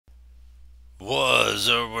Was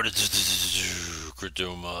everybody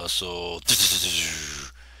crypto muscle?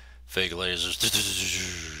 Fake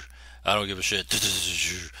lasers. I don't give a shit.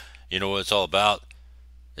 You know what it's all about?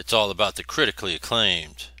 It's all about the critically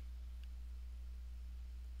acclaimed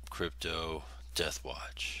crypto death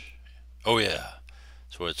watch. Oh yeah,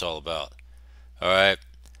 that's what it's all about. All right,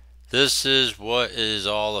 this is what it is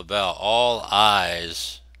all about. All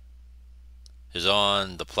eyes is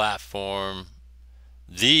on the platform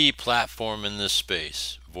in this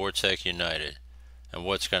space, Vortic United, and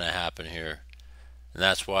what's going to happen here. And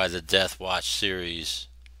that's why the Death Watch series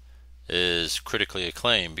is critically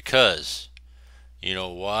acclaimed, because you know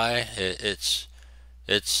why? It's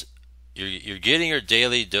you're getting your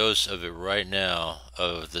daily dose of it right now,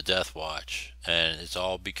 of the Death Watch, and it's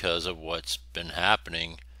all because of what's been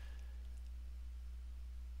happening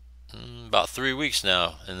about 3 weeks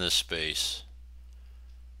now in this space.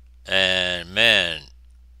 And man,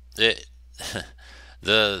 it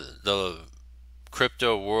the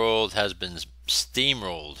crypto world has been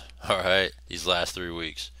steamrolled, all right, these last 3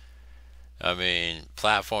 weeks. I mean,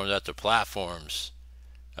 platforms after platforms,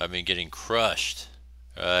 I mean, getting crushed,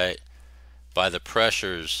 right, by the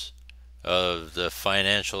pressures of the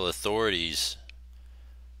financial authorities.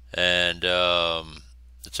 And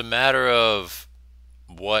it's a matter of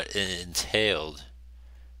what it entailed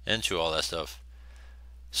into all that stuff.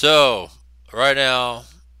 So right now,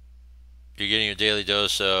 you're getting your daily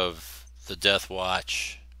dose of the Death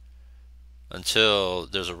Watch until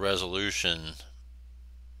there's a resolution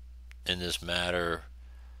in this matter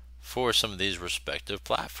for some of these respective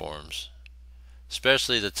platforms,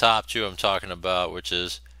 especially the top two I'm talking about, which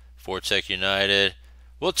is Vortic United.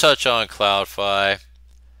 We'll touch on CloudFi.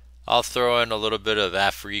 I'll throw in a little bit of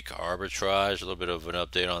Afriq arbitrage, a little bit of an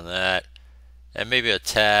update on that, and maybe a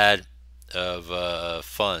tad of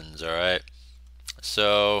funds. All right.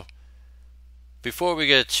 So before we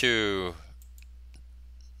get to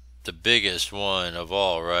the biggest one of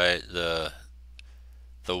all, right, the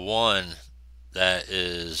one that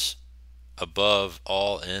is above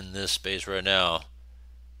all in this space right now,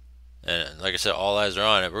 and like I said, all eyes are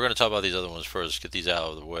on it. We're going to talk about these other ones first, get these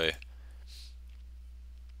out of the way.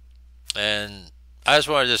 And I just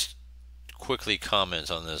want to just quickly comment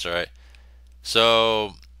on this, all right?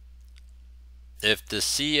 So if the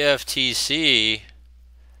CFTC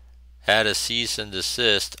had a cease and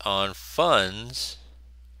desist on funds,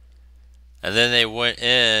 and then they went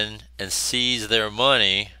in and seized their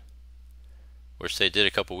money, which they did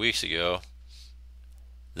a couple weeks ago,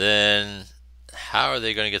 then how are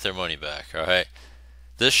they going to get their money back? All right,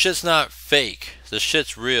 this shit's not fake. This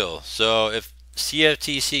shit's real. So if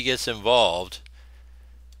CFTC gets involved,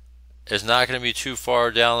 it's not going to be too far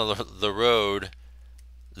down the road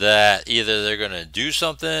that either they're going to do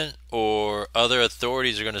something or other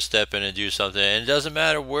authorities are going to step in and do something. And it doesn't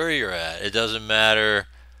matter where you're at. It doesn't matter.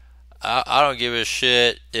 I don't give a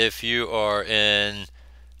shit if you are in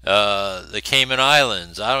the Cayman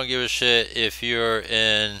Islands. I don't give a shit if you're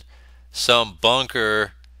in some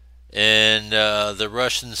bunker in the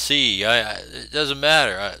Russian Sea. It doesn't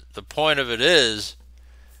matter. The point of it is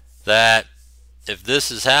that if this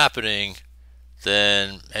is happening,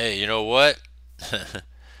 then hey, you know what?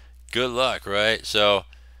 Good luck, right? So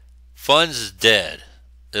funds is dead.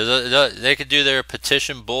 They could do their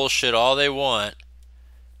petition bullshit all they want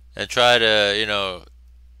and try to, you know,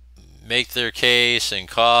 make their case and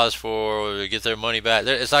cause for get their money back.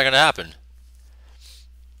 It's not going to happen.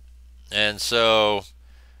 And so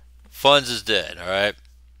funds is dead, all right?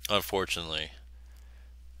 Unfortunately.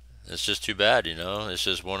 It's just too bad, you know? It's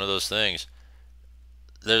just one of those things.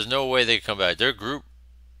 There's no way they can come back. Their group,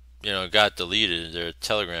 you know, got deleted. Their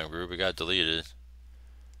Telegram group, it got deleted.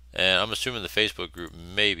 And I'm assuming the Facebook group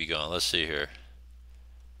may be gone. Let's see here.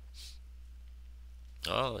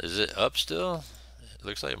 Oh, is it up still? It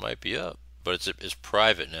looks like it might be up, but it's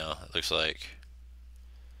private now. It looks like.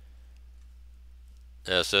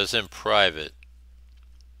 Yeah, so it's in private.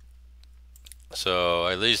 So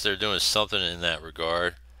at least they're doing something in that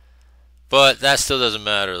regard. But that still doesn't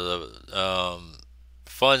matter. The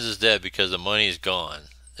funds is dead because the money is gone.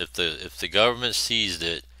 If the government seized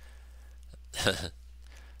it,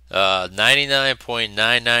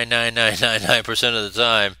 99.99999% of the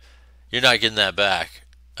time, you're not getting that back.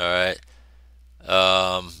 All right.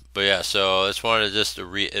 But yeah, so I just wanted just to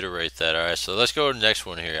reiterate that. All right. So let's go to the next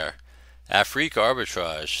one here. Afriq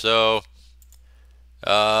arbitrage. So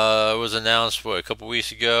it was announced a couple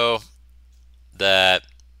weeks ago that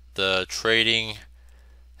the trading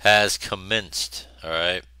has commenced. All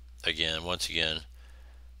right. Once again,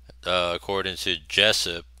 according to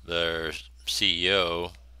Jessup, their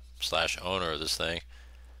CEO / owner of this thing,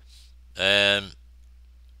 And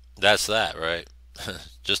that's that, right?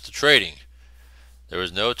 Just the trading. There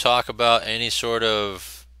was no talk about any sort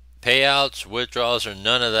of payouts, withdrawals, or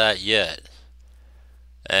none of that yet.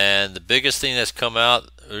 And the biggest thing that's come out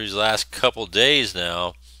these last couple days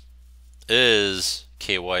now is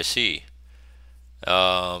KYC.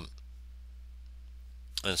 And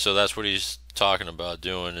so that's what he's talking about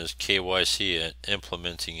doing, is KYC and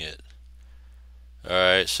implementing it.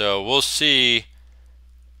 Alright, so we'll see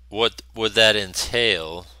what would that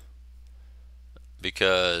entail,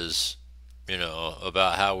 because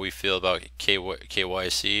about how we feel about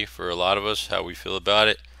KYC for a lot of us, how we feel about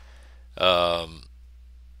it.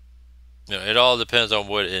 It all depends on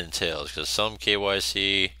what it entails, because some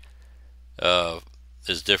KYC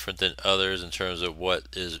is different than others in terms of what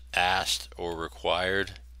is asked or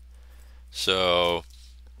required. So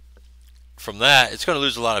from that, it's going to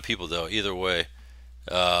lose a lot of people though, either way,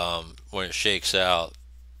 when it shakes out.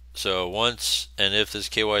 So once and if this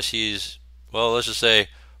KYC is, well, let's just say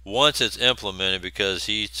once it's implemented, because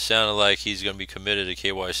he sounded like he's going to be committed to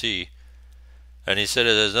KYC, and he said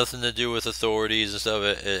it has nothing to do with authorities and stuff.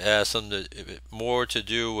 It has something more to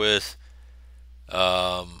do with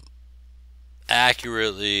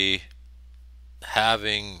accurately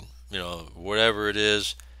having, whatever it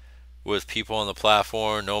is, with people on the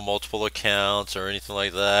platform, no multiple accounts or anything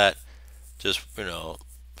like that. Just,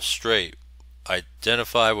 straight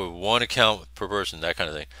identify with one account per person, that kind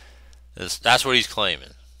of thing. That's what he's claiming.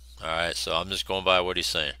 Alright, so I'm just going by what he's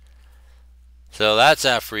saying. So that's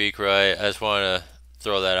Afriq, right? I just want to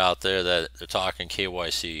throw that out there, that they're talking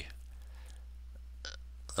KYC.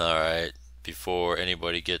 Alright, before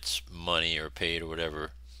anybody gets money or paid or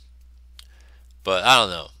whatever. But I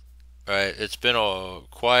don't know, right? It's been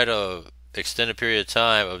quite a extended period of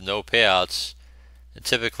time of no payouts, and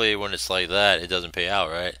typically when it's like that, it doesn't pay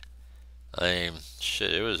out, right? I mean,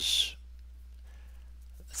 shit, I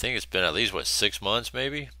think it's been at least, 6 months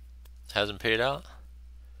maybe? Hasn't paid out?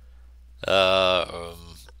 But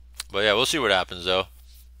yeah, we'll see what happens though.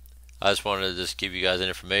 I just wanted to just give you guys that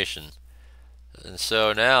information. And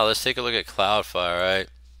so now let's take a look at CloudFi, right?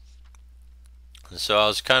 And so I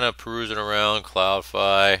was kind of perusing around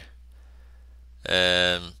CloudFi,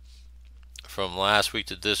 and from last week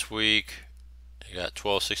to this week, you got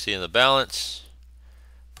 1260 in the balance.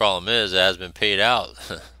 Problem is, it hasn't been paid out,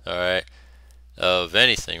 alright, of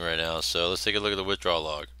anything right now. So let's take a look at the withdrawal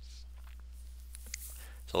log.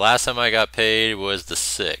 So last time I got paid was the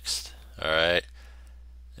 6th, alright,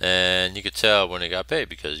 and you could tell when it got paid,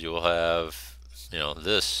 because you'll have,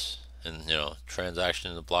 this, and transaction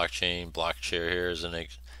in the blockchain. Block share here is an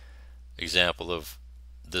example of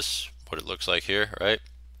this, what it looks like here, right?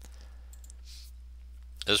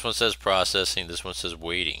 This one says processing, this one says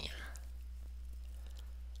waiting.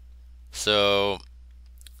 So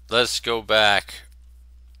let's go back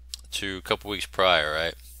to a couple weeks prior,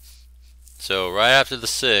 right? So right after the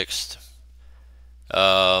 6th,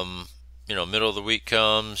 middle of the week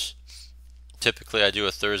comes. Typically I do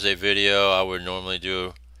a Thursday video. I would normally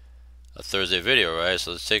do a Thursday video, right?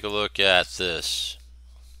 So let's take a look at this.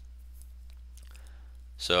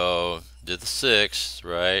 So did the 6th,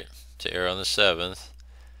 right, to air on the 7th.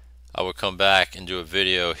 I would come back and do a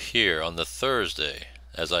video here on the Thursday,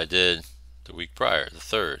 as I did the week prior, the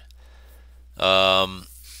 3rd.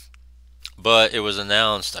 But it was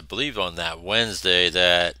announced, I believe, on that Wednesday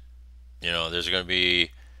that there's going to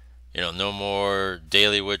be no more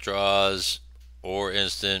daily withdrawals or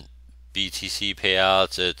instant BTC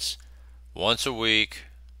payouts. It's once a week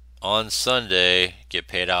on Sunday, get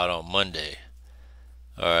paid out on Monday.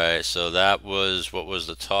 Alright, so that was what was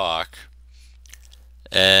the talk.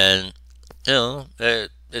 And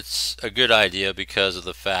it's a good idea because of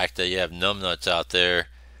the fact that you have numbnuts out there,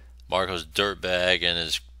 Marco's dirtbag and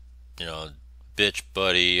his bitch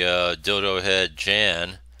buddy dildo head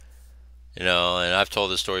Jan, and I've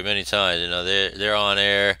told this story many times. They're on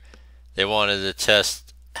air. They wanted to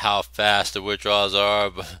test how fast the withdrawals are,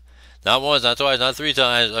 but not once, not twice, not 3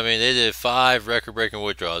 times. I mean, they did 5 record-breaking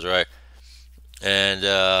withdrawals, right? And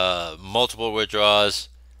multiple withdrawals,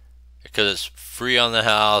 because it's free on the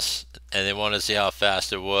house, and they wanted to see how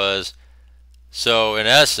fast it was. So in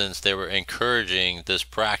essence, they were encouraging this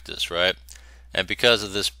practice, right? And because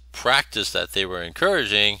of this practice that they were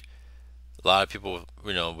encouraging, a lot of people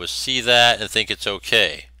would see that and think it's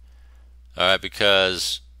okay, all right,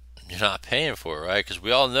 because you're not paying for it, right? Because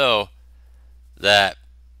we all know that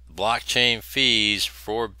blockchain fees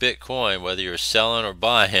for Bitcoin, whether you're selling or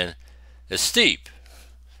buying, is steep.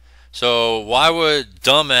 So why would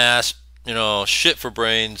dumbass shit for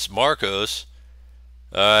brains Marcos,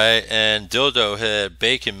 all right, and dildo head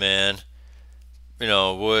Bacon Man,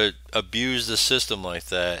 would abuse the system like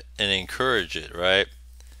that and encourage it, right?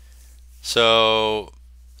 So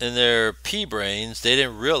in their pea brains, they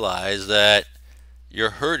didn't realize that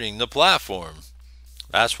you're hurting the platform.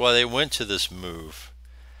 That's why they went to this move.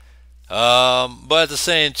 But at the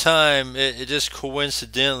same time, it just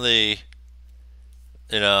coincidentally,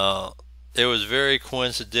 it was very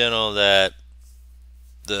coincidental that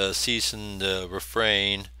the cease and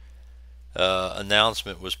refrain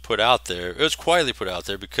announcement was put out there. It was quietly put out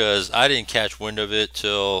there because I didn't catch wind of it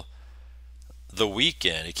till the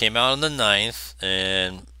weekend. It came out on the 9th,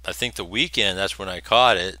 and I think the weekend, that's when I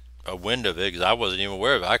caught it, a wind of it, because I wasn't even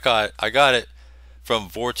aware of it. I got it from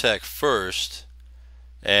Vortic first,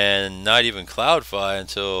 and not even CloudFi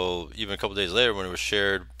until even a couple days later when it was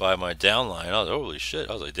shared by my downline. I was like, holy shit.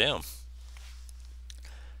 I was like, damn.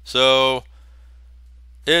 So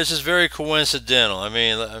it's just very coincidental. I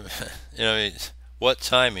mean, what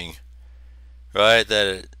timing, right?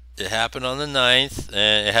 That it happened on the 9th,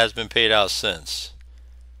 and it has been paid out since.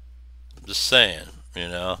 I'm just saying,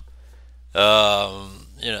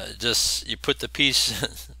 just you put the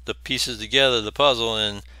pieces together, the puzzle,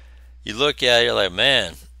 and you look at it, you're like,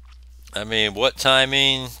 man, I mean, what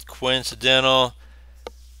timing, coincidental,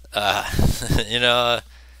 I'm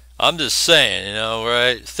just saying,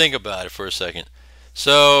 right? Think about it for a second.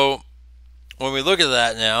 So when we look at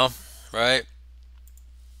that now, right,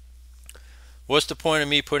 what's the point of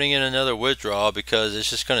me putting in another withdrawal, because it's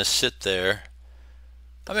just going to sit there?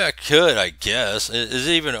 I mean, I could, I guess. Is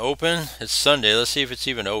it even open? It's Sunday. Let's see if it's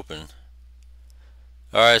even open.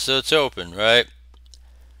 Alright, so it's open, right?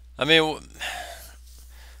 I mean,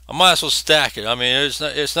 I might as well stack it. I mean,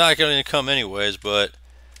 it's not going to come anyways, but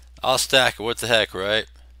I'll stack it. What the heck, right?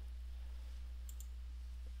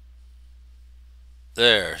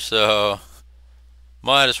 There, so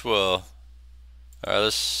might as well. Alright,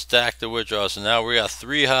 let's stack the withdrawals. So now we got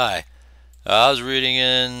 3 high. I was reading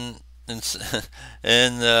in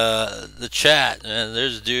the chat, and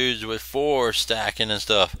there's dudes with 4 stacking and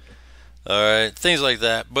stuff. Alright, things like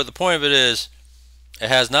that. But the point of it is, it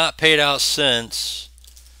has not paid out since.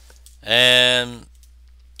 And,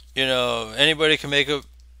 anybody can make up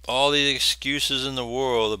all the excuses in the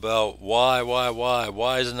world about why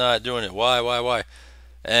is it not doing it, why.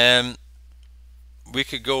 And we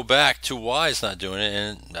could go back to why it's not doing it,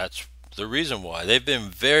 and that's the reason why. They've been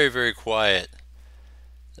very, very quiet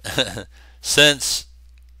since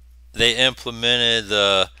they implemented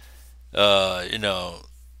the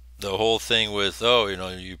whole thing with,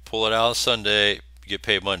 you pull it out on Sunday, you get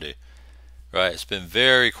paid Monday, right? It's been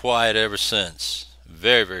very quiet ever since.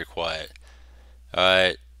 Very, very quiet.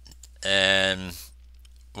 Alright, and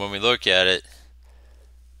when we look at it,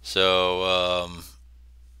 so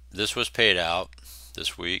this was paid out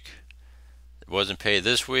this week. It wasn't paid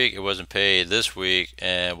this week. It wasn't paid this week.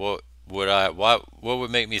 And what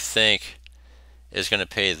would make me think it's going to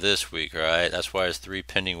pay this week? All right, that's why there's 3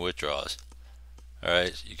 pending withdrawals. All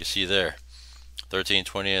right, you can see there, 13th,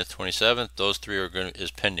 20th, 27th. Those 3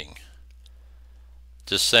 is pending.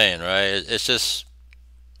 Just saying, right? It's just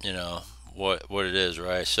what it is,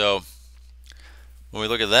 right? So when we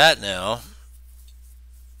look at that now,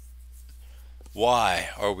 why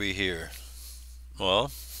are we here?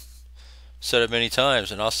 Well, said it many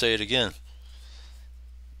times, and I'll say it again.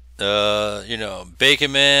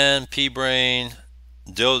 Bacon Man, Pea Brain,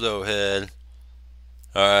 Dildo Head,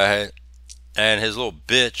 alright, and his little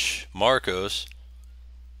bitch, Marcos,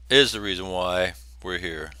 is the reason why we're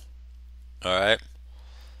here. Alright?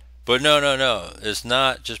 But no. It's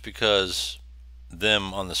not just because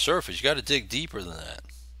them on the surface. You got to dig deeper than that.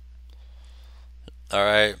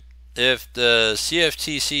 Alright? If the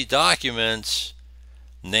CFTC documents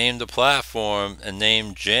name the platform and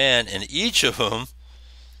name Jan in each of them,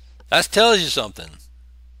 that tells you something.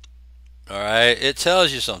 Alright? It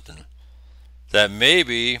tells you something. That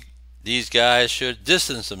maybe these guys should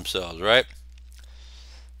distance themselves, right?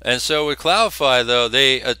 And so with CloudFi, though,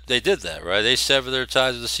 they did that, right? They severed their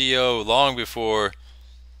ties with the CEO long before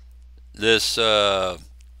this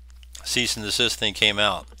cease and desist thing came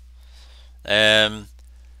out. And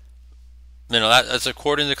that's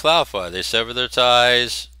according to CloudFi. They severed their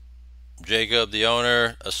ties. Jacob, the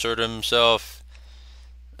owner, asserted himself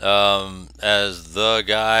as the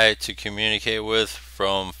guy to communicate with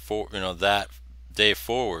from that day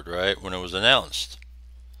forward, right, when it was announced.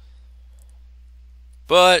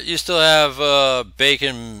 But you still have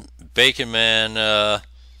Bacon Man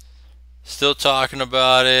still talking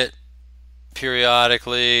about it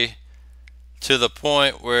periodically, to the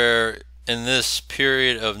point where in this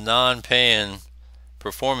period of non-paying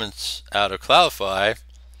performance out of CloudFi,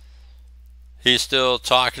 he's still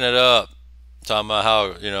talking it up talking about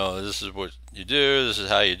how, you know, this is what you do, this is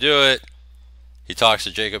how you do it. He talks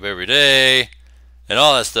to Jacob every day and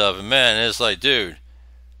all that stuff. And man, it's like, dude,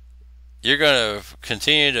 you're gonna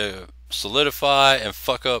continue to solidify and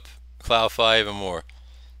fuck up CloudFi even more.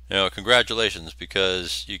 You know, congratulations,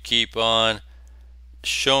 because you keep on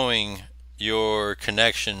showing your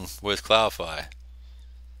connection with CloudFi.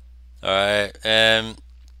 Alright, and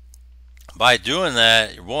by doing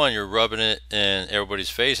that, one, you're rubbing it in everybody's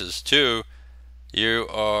faces. Two, you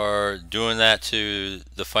are doing that to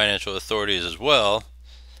the financial authorities as well.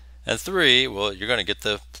 And three, well, you're going to get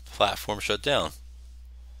the platform shut down.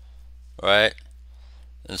 Right?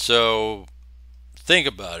 And so think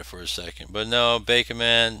about it for a second. But no, Bacon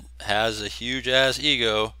Man has a huge ass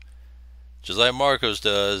ego, just like Marcos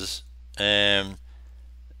does, and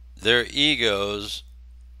their egos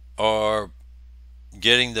are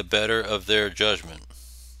getting the better of their judgment.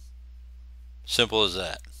 Simple as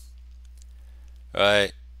that.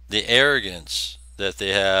 Right? The arrogance that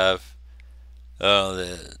they have,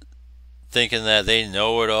 thinking that they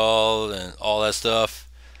know it all and all that stuff,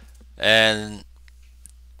 and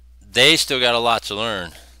they still got a lot to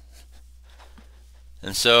learn.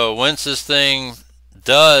 And so once this thing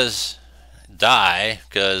does die,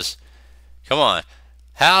 because come on,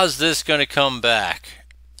 how's this going to come back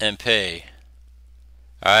and pay?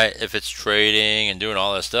 Alright, if it's trading and doing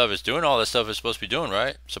all that stuff, it's doing all that stuff it's supposed to be doing,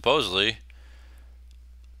 right? Supposedly.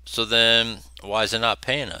 So then, why is it not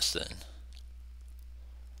paying us then?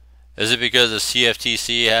 Is it because the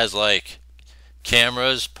CFTC has like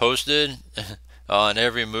cameras posted on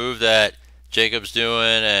every move that Jacob's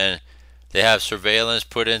doing, and they have surveillance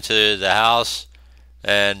put into the house,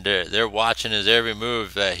 and they're watching his every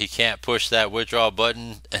move that he can't push that withdrawal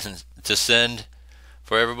button and to send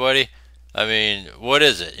for everybody? I mean, what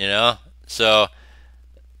is it, you know? So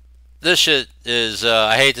this shit is,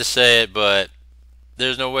 I hate to say it, but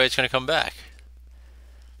there's no way it's going to come back.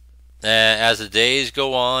 And as the days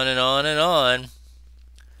go on and on and on,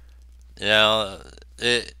 you know,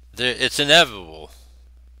 it's inevitable.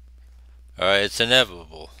 Alright, it's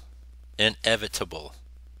inevitable. Inevitable.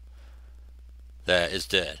 That it's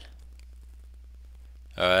dead.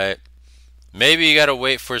 Alright? Maybe you gotta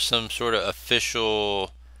wait for some sort of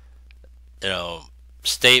official, you know,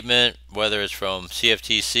 statement, whether it's from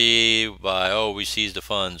CFTC by, oh, we seized the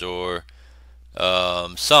funds, or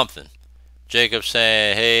something. Jacob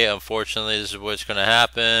saying, hey, unfortunately this is what's going to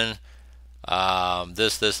happen,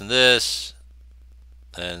 this and this,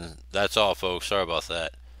 and that's all, folks. Sorry about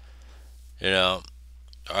that. You know,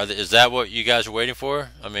 is that what you guys are waiting for?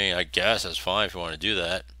 I mean, I guess that's fine if you want to do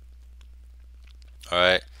that.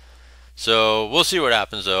 Alright, so we'll see what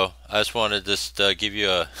happens though. I just wanted to just give you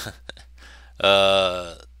a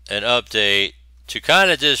an update to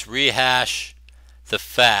kind of just rehash the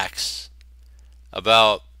facts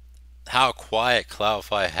about how quiet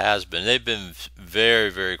CloudFi has been. They've been very,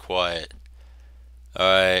 very quiet.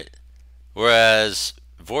 Alright. Whereas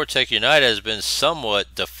Vortic United has been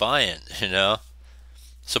somewhat defiant, you know?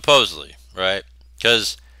 Supposedly, right?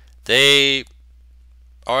 Because they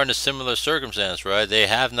are in a similar circumstance, right? They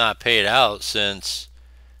have not paid out since,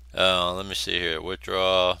 let me see here,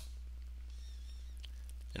 withdrawal.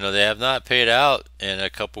 You know, they have not paid out in a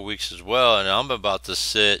couple weeks as well, and I'm about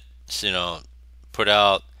to put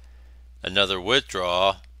out another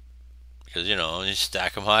withdrawal, because, you know, you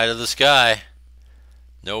stack them high to the sky.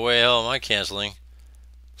 No way hell am I canceling.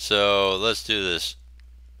 So let's do this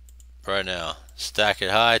right now. Stack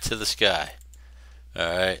it high to the sky.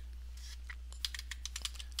 Alright.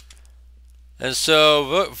 And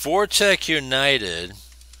so Vortic United,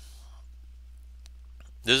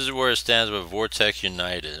 this is where it stands with Vortic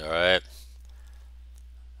United. Alright.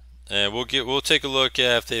 And we'll take a look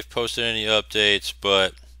at if they've posted any updates,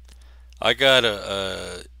 but I got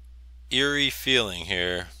a eerie feeling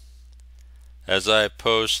here as I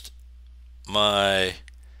post my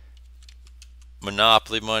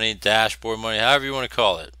Monopoly money, dashboard money, however you want to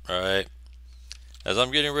call it. Alright, as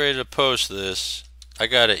I'm getting ready to post this, I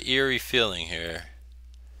got an eerie feeling here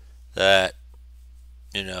that,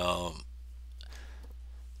 you know,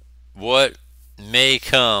 what may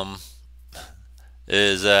come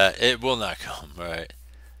is that it will not come. Alright,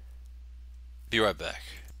 be right back.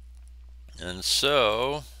 And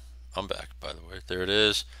so I'm back, by the way. There it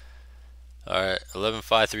is. Alright,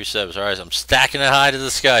 11,537. Alright, so I'm stacking it high to the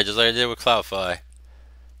sky just like I did with CloudFi.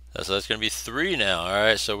 So that's going to be 3 now.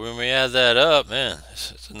 Alright, so when we add that up, man,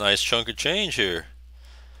 it's a nice chunk of change here.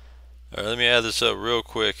 Alright, let me add this up real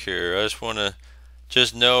quick here. I just want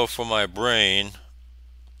to know for my brain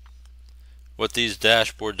what these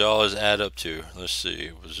dashboard dollars add up to. Let's see,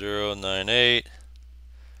 0.98.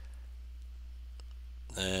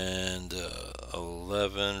 and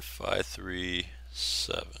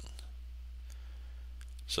 11,537.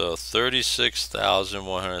 So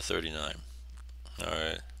 36,139. All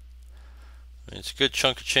right, it's a good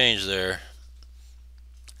chunk of change there.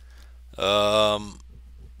 But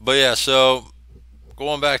yeah, so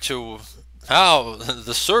going back to how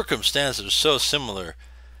the circumstances are so similar.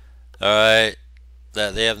 All right,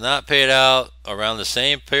 that they have not paid out around the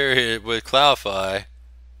same period with CloudFi.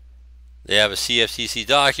 They have a CFTC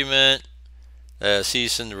document,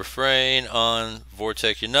 cease and refrain on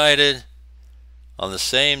Vortic United on the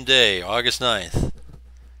same day, August 9th.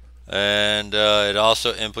 And it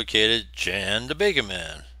also implicated Jan the Bacon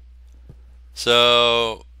Man.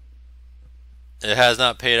 So it has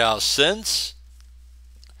not paid out since,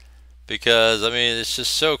 because, I mean, it's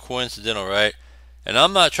just so coincidental, right? And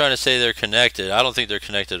I'm not trying to say they're connected. I don't think they're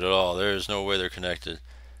connected at all. There's no way they're connected.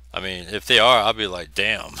 I mean, if they are, I'll be like,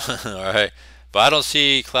 damn. All right. But I don't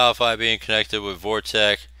see CloudFi being connected with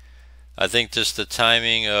Vortic. I think just the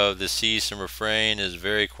timing of the cease and refrain is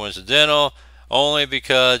very coincidental, only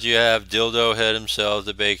because you have Dildo Head himself,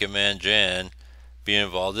 the Bacon Man Jan, being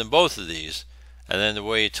involved in both of these. And then the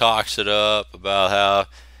way he talks it up about how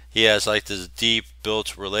he has like this deep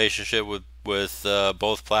built relationship with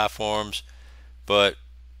both platforms. But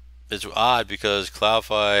it's odd because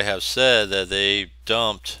CloudFi have said that they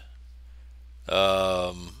dumped,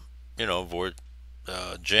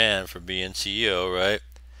 Jan for being CEO, right?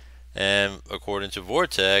 And according to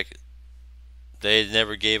Vortic, they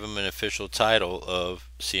never gave him an official title of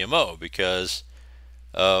CMO because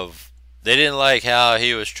they didn't like how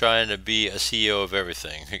he was trying to be a CEO of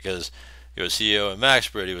everything, because he was CEO of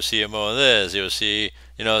MaxBrit, he was CMO of this, he was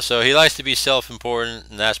so he likes to be self-important,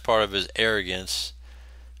 and that's part of his arrogance.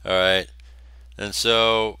 All right, and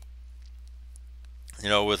so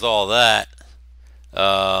with all that,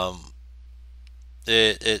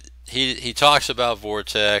 he talks about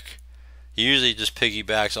Vortic. He usually just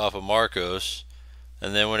piggybacks off of Marcos,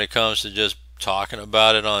 and then when it comes to just talking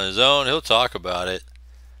about it on his own, he'll talk about it.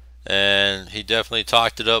 And he definitely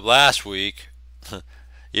talked it up last week,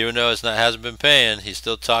 even though hasn't been paying. He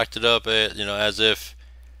still talked it up, as if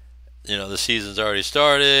the season's already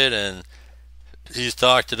started, and he's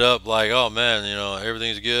talked it up like, oh man,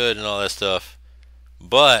 everything's good and all that stuff.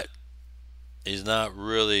 But he's not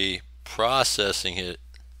really processing it.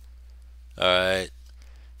 All right.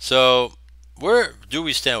 So where do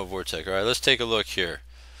we stand with Vortic? All right, let's take a look here.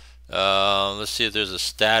 Let's see if there's a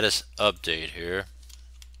status update here.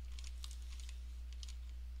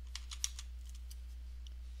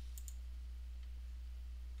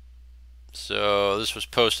 So this was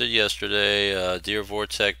posted yesterday. Dear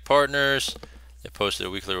Vortic partners, they posted a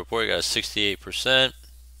weekly report. Got a 68%,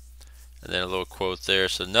 and then a little quote there.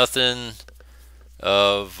 So nothing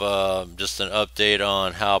of just an update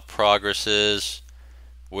on how progress is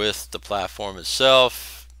with the platform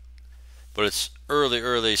itself. But it's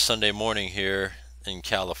early Sunday morning here in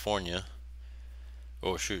California.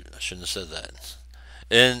 Oh shoot, I shouldn't have said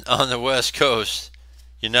that. On the West Coast,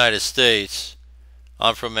 United States.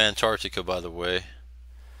 I'm from Antarctica, by the way.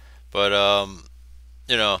 But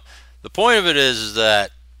the point of it is that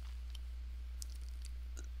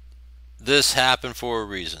this happened for a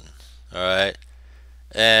reason. All right,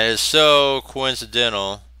 and it's so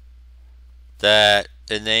coincidental that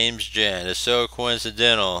it names Jan. It's so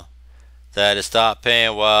coincidental that it stopped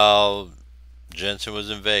paying while Jensen was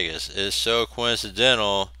in Vegas. It's so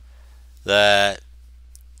coincidental that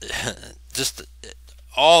just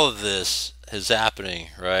all of this is happening,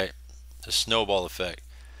 right? The snowball effect.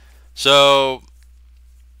 So,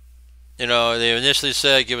 they initially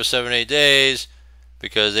said give us 7-8 days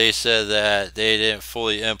because they said that they didn't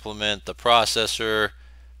fully implement the processor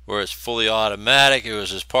where it's fully automatic. It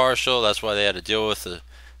was just partial. That's why they had to deal with the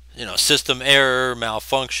system error,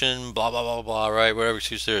 malfunction, blah blah blah blah, right? Whatever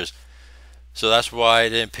excuse there is. So that's why it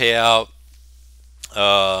didn't pay out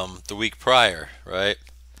the week prior, right?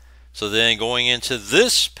 So then going into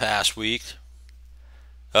this past week,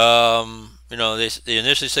 they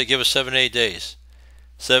initially said give us 7-8 days.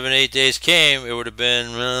 7-8 days came. It would have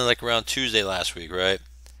been like around Tuesday last week, right?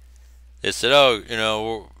 They said,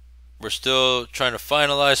 oh, we're still trying to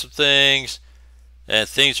finalize some things, and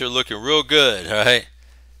things are looking real good, right?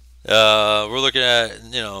 We're looking at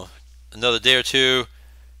another day or two.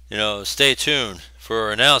 Stay tuned for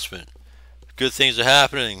our announcement. Good things are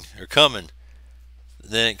happening, are coming.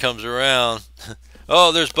 Then it comes around.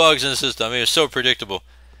 Oh, there's bugs in the system. I mean, it's so predictable.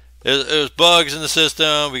 There's bugs in the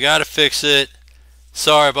system. We got to fix it.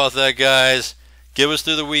 Sorry about that, guys. Give us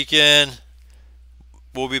through the weekend.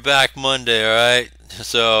 We'll be back Monday, all right?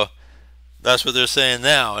 So that's what they're saying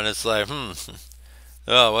now, and it's like,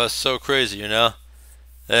 Oh, well, that's so crazy, you know?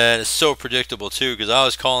 And it's so predictable, too, because I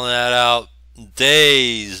was calling that out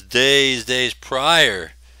days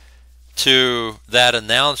prior to that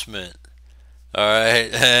announcement. All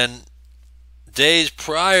right, and days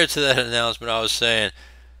prior to that announcement, I was saying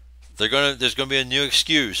there's gonna be a new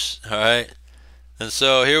excuse. All right, and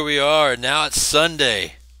so here we are. Now it's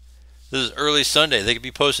Sunday. This is early Sunday. They could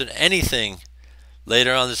be posting anything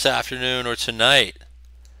later on this afternoon or tonight.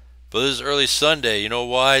 But this is early Sunday. You know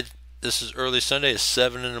why this is early Sunday? It's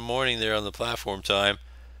 7 in the morning there on the platform time.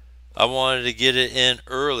 I wanted to get it in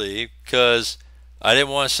early because I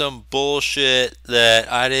didn't want some bullshit that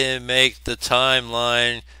I didn't make the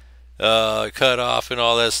timeline cut off and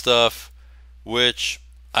all that stuff, which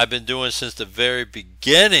I've been doing since the very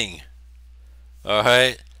beginning.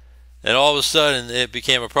 Alright? And all of a sudden it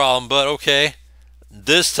became a problem. But okay,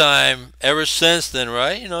 this time, ever since then,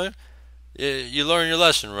 right? You know, you learn your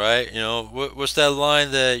lesson, right? You know, what's that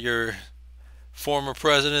line that your former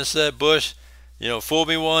president said, Bush? You know, fool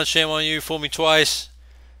me once, shame on you. Fool me twice,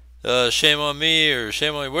 shame on me, or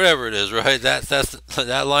shame on me, whatever it is, right? That's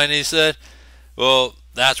that line he said. Well,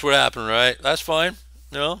 that's what happened, right? That's fine.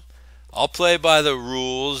 You know, I'll play by the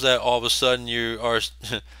rules that all of a sudden you are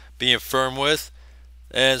being firm with,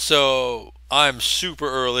 and so I'm super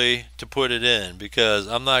early to put it in because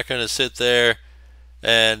I'm not going to sit there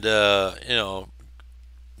and you know,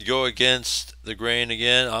 go against the grain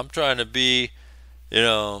again. I'm trying to be, you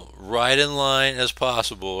know, right in line as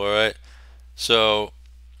possible. All right. So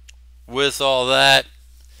with all that,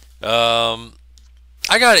 I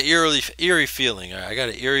got an eerie feeling. I got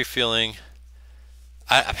an eerie feeling.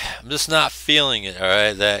 I'm just not feeling it. All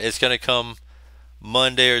right, that it's gonna come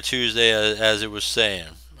Monday or Tuesday as it was saying.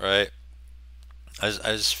 Right. I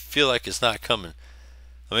just feel like it's not coming.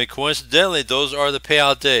 I mean, coincidentally, those are the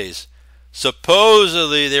payout days.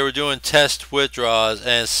 Supposedly, they were doing test withdrawals,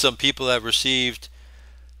 and some people have received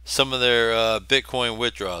some of their Bitcoin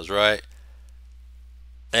withdrawals, right?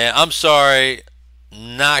 And I'm sorry,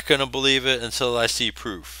 not going to believe it until I see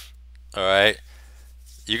proof, all right?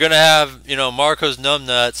 You're going to have, you know, Marco's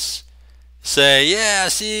numbnuts say, yeah,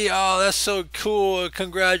 see, oh, that's so cool,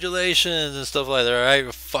 congratulations, and stuff like that, all right?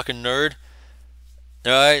 You fucking nerd.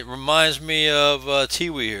 All right, reminds me of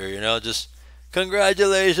Tiwi here, you know, just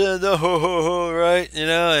congratulations, oh, ho, ho, ho, right, you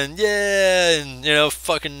know, and yeah, and you know,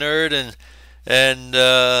 fucking nerd, and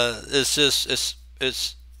it's just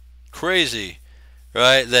it's crazy,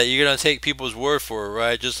 right? That you're gonna take people's word for it,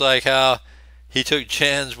 right? Just like how he took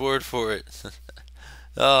Jan's word for it.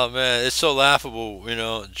 Oh man, it's so laughable, you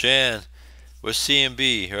know. Jan with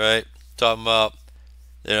CMB, right? Talking about,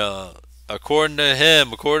 you know. According to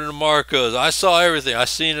him, according to Marcos, I saw everything. I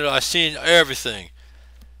seen it. I seen everything,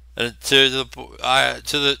 and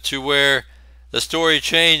to where the story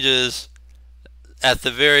changes at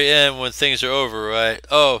the very end when things are over. Right?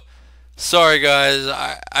 Oh, sorry guys,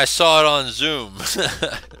 I saw it on Zoom.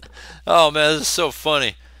 Oh man, this is so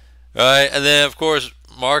funny, right? And then of course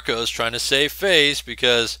Marcos trying to save face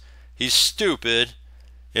because he's stupid,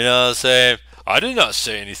 you know, saying I did not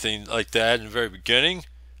say anything like that in the very beginning.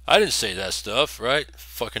 I didn't say that stuff, right?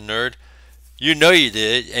 Fucking nerd. You know you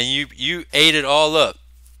did, and you ate it all up,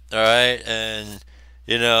 all right? And,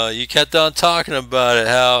 you know, you kept on talking about it,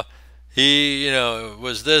 how he, you know,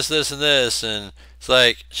 was this, and this, and it's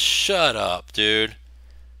like, shut up, dude.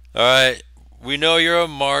 All right? We know you're a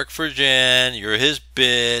mark for Jan. You're his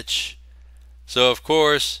bitch. So, of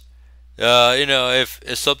course, you know, if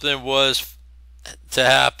something was to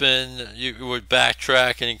happen, you would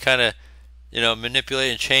backtrack and kind of, you know,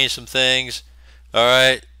 manipulate and change some things, all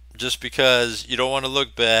right, just because you don't want to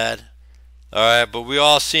look bad, all right, but we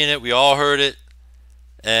all seen it, we all heard it,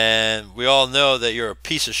 and we all know that you're a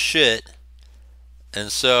piece of shit,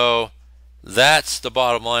 and so that's the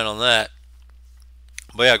bottom line on that.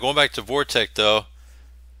 But yeah, going back to Vortic though,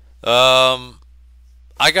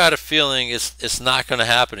 I got a feeling it's not going to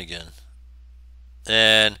happen again.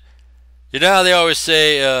 And you know how they always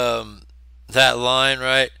say that line,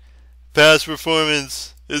 right? Past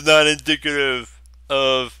performance is not indicative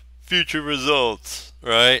of future results,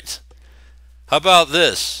 right? How about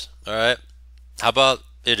this, all right? How about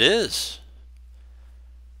it is?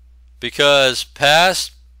 Because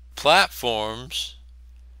past platforms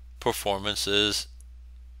performances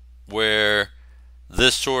where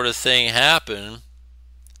this sort of thing happened,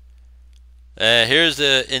 and here's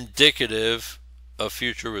the indicative of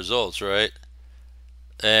future results, right?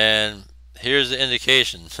 And here's the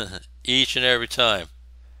indication. Each and every time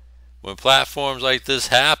when platforms like this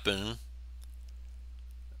happen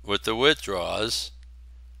with the withdrawals,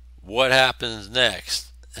 what happens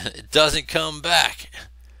next? It doesn't come back.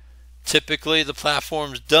 typically the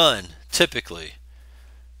platform's done. Typically.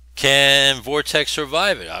 Can Vortic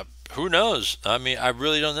survive it? Who knows? I mean, I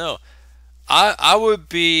really don't know. I would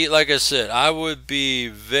be, like I said, I would be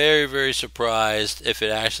very, very surprised if it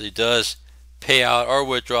actually does pay out our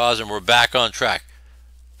withdrawals and we're back on track.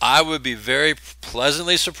 I would be very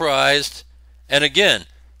pleasantly surprised. And again,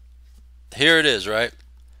 here it is, right?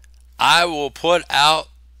 I will put out,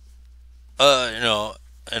 an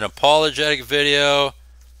apologetic video,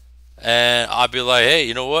 and I'll be like, hey,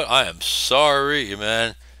 you know what? I am sorry,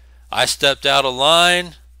 man. I stepped out of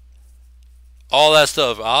line. All that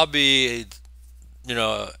stuff. I'll be,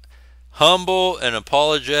 humble and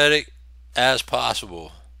apologetic as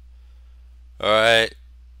possible. All right?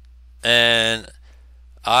 And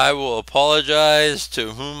I will apologize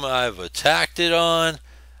to whom I've attacked it on.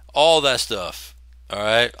 All that stuff. All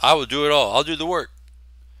right? I will do it all. I'll do the work.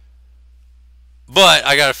 But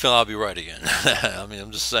I got a feeling I'll be right again. I mean,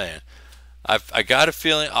 I'm just saying. I got a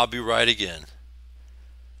feeling I'll be right again.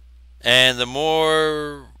 And the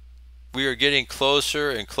more we are getting closer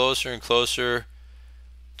and closer and closer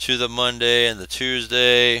to the Monday and the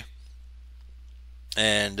Tuesday,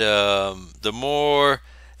 and the more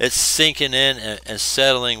it's sinking in and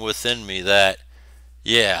settling within me that,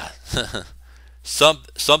 yeah,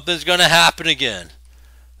 something's going to happen again.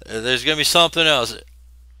 There's going to be something else.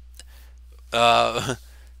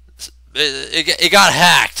 It got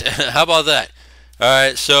hacked. How about that? All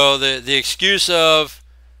right, so the excuse of,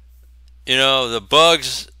 the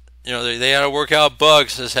bugs, they had to work out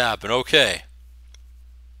bugs has happened. Okay.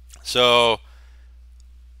 So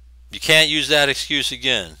you can't use that excuse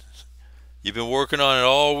again. You've been working on it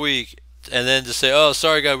all week, and then to say, oh,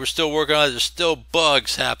 sorry guys, we're still working on it, there's still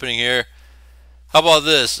bugs happening here. How about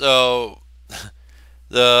this? Oh,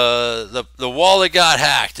 the wallet got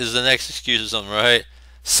hacked is the next excuse or something, right?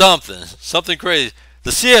 Something crazy.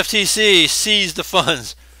 The CFTC seized the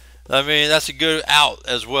funds. I mean, that's a good out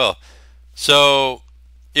as well. So,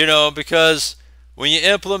 because when you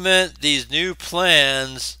implement these new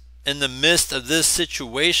plans in the midst of this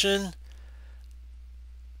situation,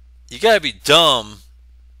 you got to be dumb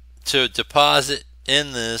to deposit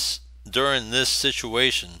in this during this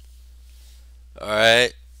situation. All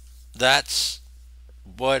right? That's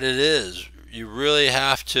what it is. You really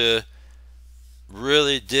have to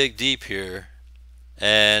really dig deep here.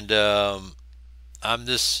 And I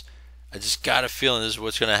just got a feeling this is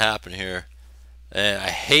what's going to happen here. And I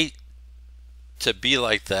hate to be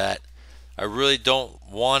like that. I really don't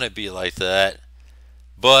want to be like that.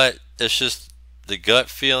 But it's just the gut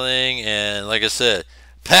feeling. And like I said,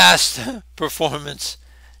 past performance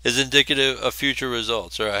is indicative of future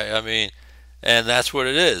results, right? I mean, and that's what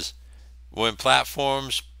it is. When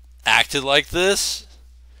platforms acted like this,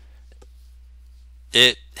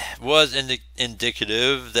 it was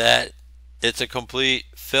indicative that it's a complete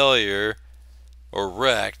failure or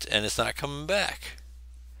wrecked and it's not coming back.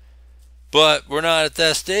 But we're not at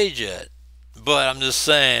that stage yet. But I'm just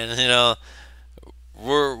saying,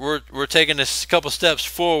 we're taking a couple steps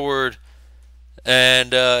forward,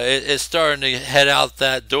 and it's starting to head out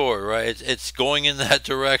that door, right? It's going in that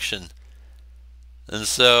direction. And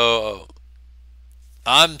so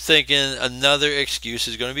I'm thinking another excuse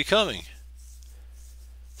is going to be coming.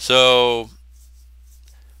 So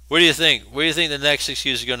what do you think? What do you think the next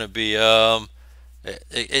excuse is going to be?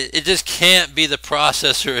 It just can't be the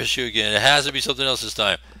processor issue again. It has to be something else this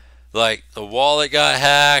time. Like the wallet got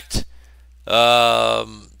hacked, the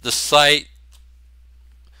site,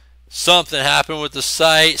 something happened with the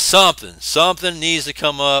site, something needs to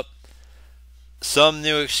come up, some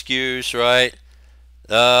new excuse, right?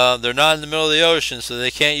 They're not in the middle of the ocean, so they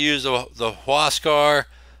can't use the Huascar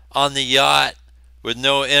on the yacht with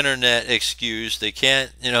no internet excuse. They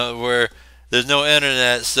can't, where there's no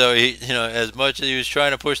internet, so as much as he was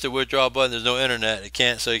trying to push the withdrawal button, there's no internet. It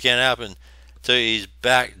can't happen until he's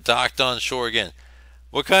back docked on shore again.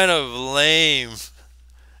 What kind of lame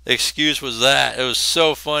excuse was that? It was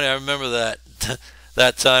so funny. I remember that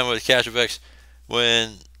time with CashFX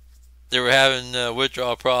when they were having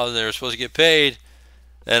withdrawal problems. They were supposed to get paid,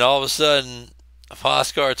 and all of a sudden,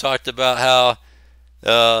 Huascar talked about how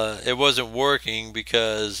it wasn't working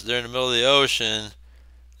because they're in the middle of the ocean,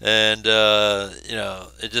 and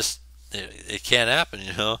it can't happen.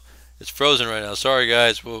 It's frozen right now. Sorry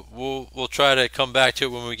guys, we'll try to come back to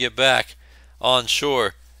it when we get back on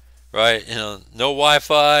shore, right? No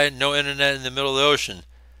Wi-Fi, no internet in the middle of the ocean,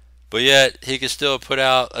 but yet he could still put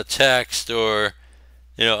out a text or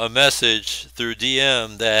a message through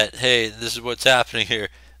DM that, hey, this is what's happening here.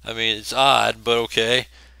 I mean, it's odd, but okay.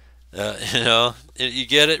 You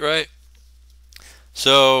get it, right?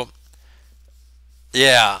 So,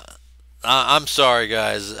 yeah, I'm sorry,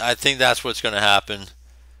 guys. I think that's what's going to happen.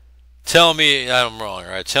 Tell me I'm wrong,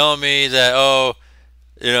 right? Tell me that, oh,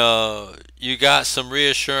 you got some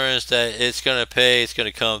reassurance that it's going to pay, it's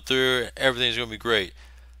going to come through, everything's going to be great.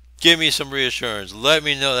 Give me some reassurance. Let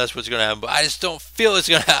me know that's what's going to happen. But I just don't feel it's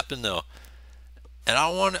going to happen, though. And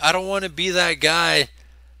I don't want to be that guy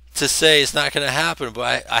to say it's not going to happen,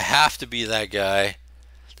 but I have to be that guy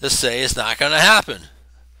to say it's not going to happen.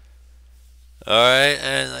 All right,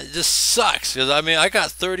 and it just sucks because I mean I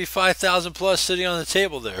got 35,000 plus sitting on the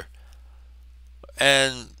table there,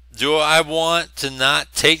 and do I want to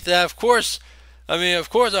not take that? Of course, of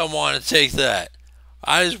course I want to take that.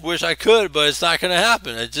 I just wish I could, but it's not going to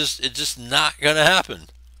happen. It's just not going to happen.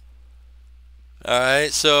 All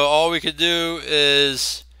right, so all we could do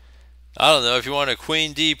is, I don't know, if you want a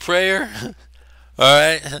Queen D prayer. All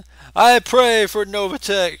right, I pray for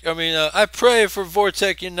Novatech. I pray for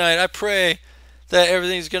Vortic Unite. I pray that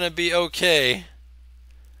everything's going to be okay.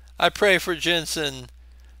 I pray for Jensen.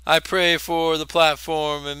 I pray for the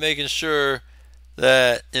platform and making sure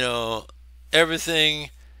that, everything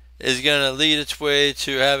is going to lead its way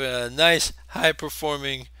to having a nice,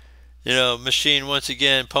 high-performing, machine once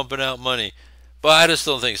again pumping out money. But I just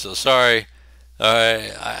don't think so. Sorry. All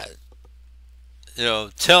right.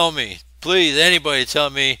 Tell me. Please, anybody tell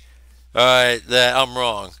me, all right, that I'm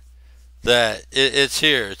wrong. That it's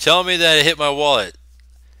here. Tell me that it hit my wallet.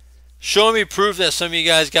 Show me proof that some of you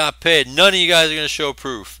guys got paid. None of you guys are going to show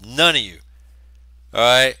proof. None of you.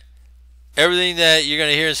 Alright? Everything that you're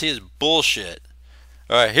going to hear and see is bullshit.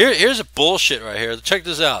 Alright, here's a bullshit right here. Check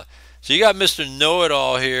this out. So you got Mr.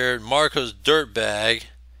 Know-It-All here, Marco's dirtbag,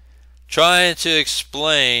 trying to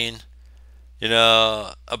explain,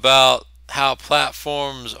 about how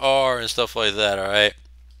platforms are and stuff like that, alright?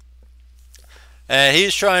 And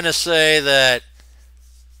he's trying to say that,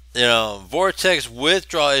 Vortex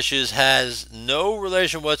withdrawal issues has no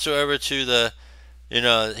relation whatsoever to the,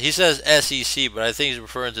 he says SEC, but I think he's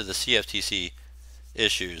referring to the CFTC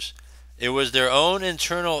issues. It was their own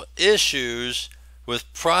internal issues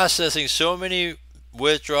with processing so many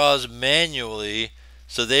withdrawals manually,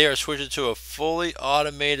 so they are switching to a fully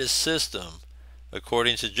automated system.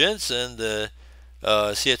 According to Jensen, the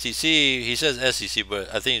CFTC, he says SEC,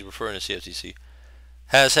 but I think he's referring to CFTC,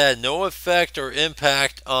 has had no effect or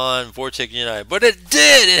impact on Vortic United. But it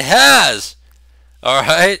did! It has!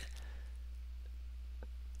 Alright?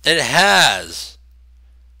 It has.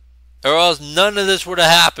 Or else none of this would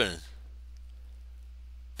have happened.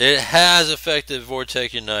 It has affected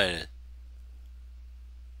Vortic United.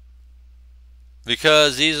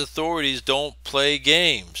 Because these authorities don't play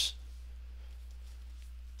games.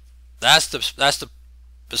 That's the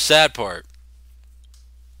sad part.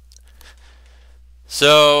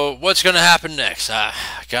 So, what's going to happen next? I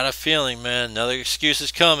got a feeling, man, another excuse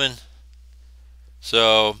is coming.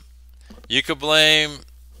 So, you could blame,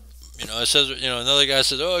 it says, another guy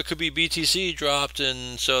says, oh, it could be BTC dropped,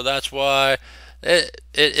 and so that's why. It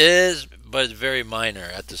is, but it's very minor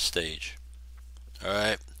at this stage.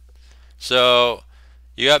 Alright? So,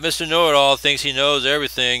 you got Mr. Know-It-All, thinks he knows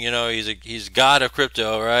everything, he's god of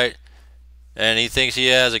crypto, right? And he thinks he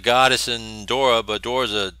has a goddess in Dora, but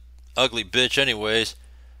Dora's a ugly bitch anyways.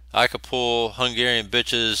 I could pull Hungarian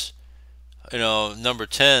bitches, number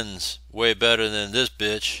 10s way better than this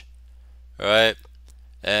bitch, right?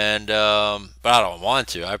 And but I don't want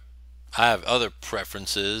to. I have other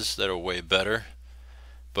preferences that are way better.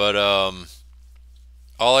 But all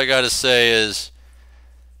I gotta say is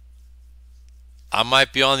I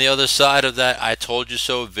might be on the other side of that I told you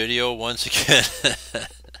so video once again.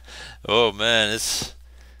 Oh man,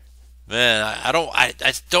 I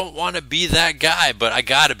just don't want to be that guy, but I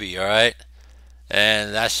gotta be, alright?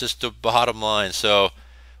 And that's just the bottom line. So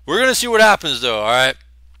we're gonna see what happens though, alright?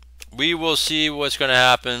 We will see what's gonna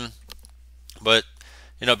happen. But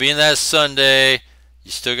being that it's Sunday, you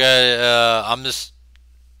still got I'm just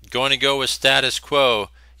going to go with status quo.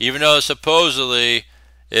 Even though supposedly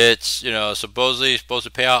it's supposedly supposed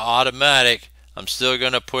to pay out automatic, I'm still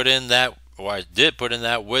gonna put in that, or I did put in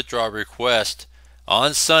that withdrawal request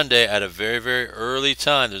on Sunday at a very, very early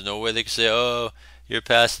time. There's no way they can say, oh, you're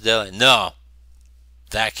past the deadline. No,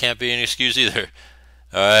 that can't be an excuse either.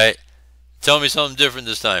 Alright? Tell me something different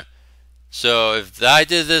this time. So if I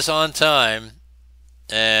did this on time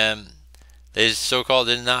and they so-called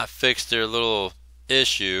did not fix their little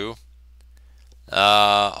issue,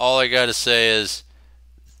 all I got to say is,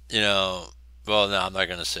 well, no, I'm not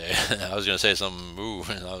going to say it. I was going to say something, ooh,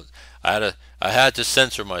 I had to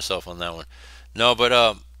censor myself on that one. No, but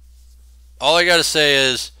all I gotta say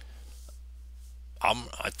is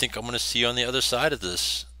I think I'm gonna see you on the other side of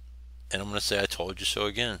this, and I'm gonna say I told you so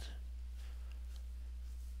again.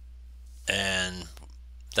 And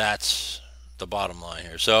that's the bottom line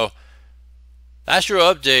here. So that's your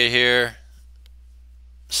update here.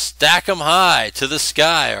 Stack them high to the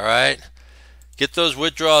sky, all right? Get those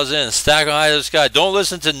withdrawals in. Stack them high to the sky. Don't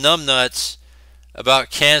listen to numbnuts about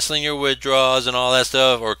canceling your withdrawals and all that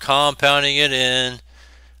stuff, or compounding it in,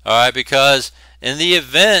 all right? Because in the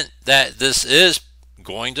event that this is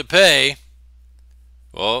going to pay,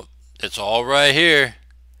 well, it's all right here.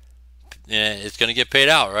 And it's going to get paid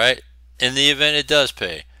out, right? In the event it does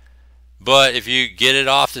pay. But if you get it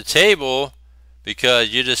off the table because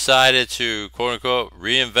you decided to, quote unquote,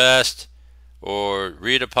 reinvest or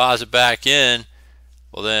redeposit back in,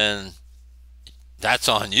 well, then that's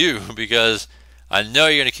on you, because I know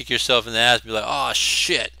you're going to kick yourself in the ass and be like, oh,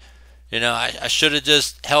 shit. You know, I should have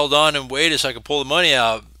just held on and waited so I could pull the money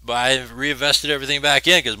out, but I reinvested everything back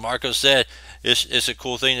in because Marco said it's a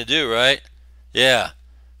cool thing to do, right? Yeah.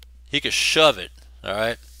 He could shove it, all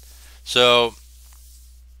right? So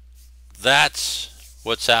that's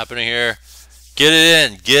what's happening here. Get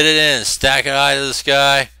it in, stack it high to the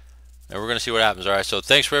sky, and we're going to see what happens, all right? So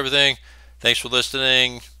thanks for everything. Thanks for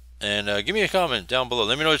listening, and give me a comment down below.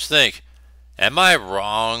 Let me know what you think. Am I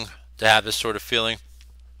wrong to have this sort of feeling?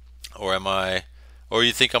 Or or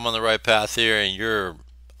you think I'm on the right path here and you're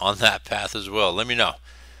on that path as well? Let me know.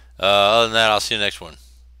 Other than that, I'll see you next one.